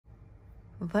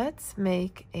Let's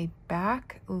make a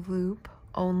back loop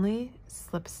only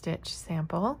slip stitch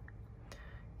sample.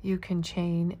 You can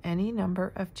chain any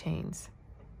number of chains.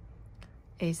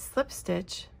 A slip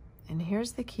stitch, and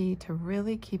here's the key to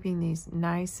really keeping these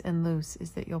nice and loose, is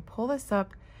that you'll pull this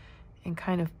up and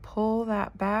kind of pull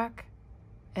that back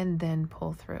and then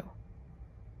pull through.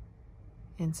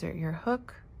 Insert your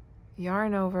hook,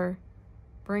 yarn over,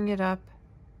 bring it up,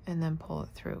 and then pull it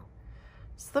through.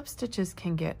 Slip stitches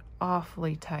can get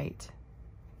awfully tight,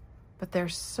 but they're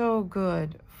so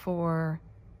good for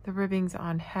the ribbings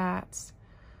on hats.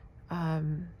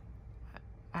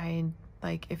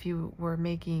 Like if you were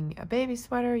making a baby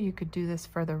sweater, you could do this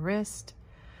for the wrist.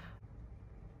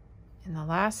 In the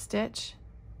last stitch,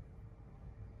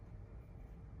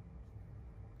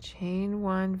 chain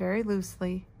one very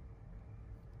loosely,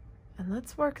 and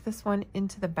let's work this one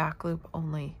into the back loop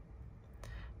only.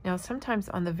 Now sometimes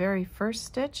on the very first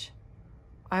stitch,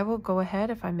 I will go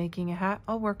ahead, if I'm making a hat,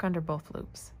 I'll work under both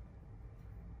loops.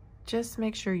 Just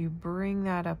make sure you bring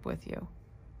that up with you.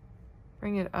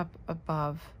 Bring it up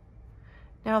above.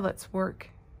 Now let's work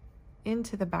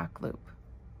into the back loop.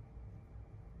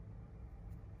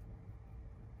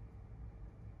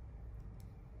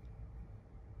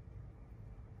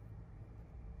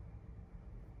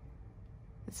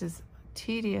 This is a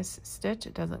tedious stitch.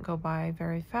 It doesn't go by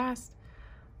very fast,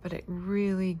 but it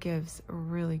really gives a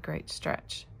really great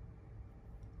stretch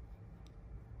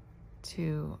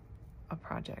to a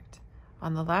project.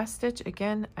 On the last stitch,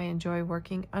 again, I enjoy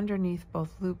working underneath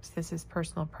both loops. This is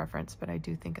personal preference, but I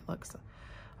do think it looks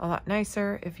a lot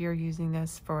nicer if you're using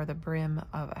this for the brim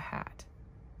of a hat.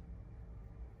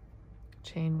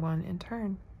 Chain one and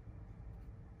turn.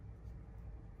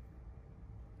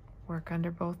 Work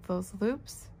under both those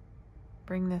loops.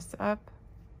 Bring this up,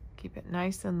 keep it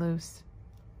nice and loose.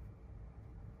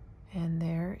 And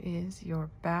there is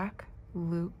your back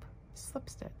loop slip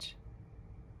stitch.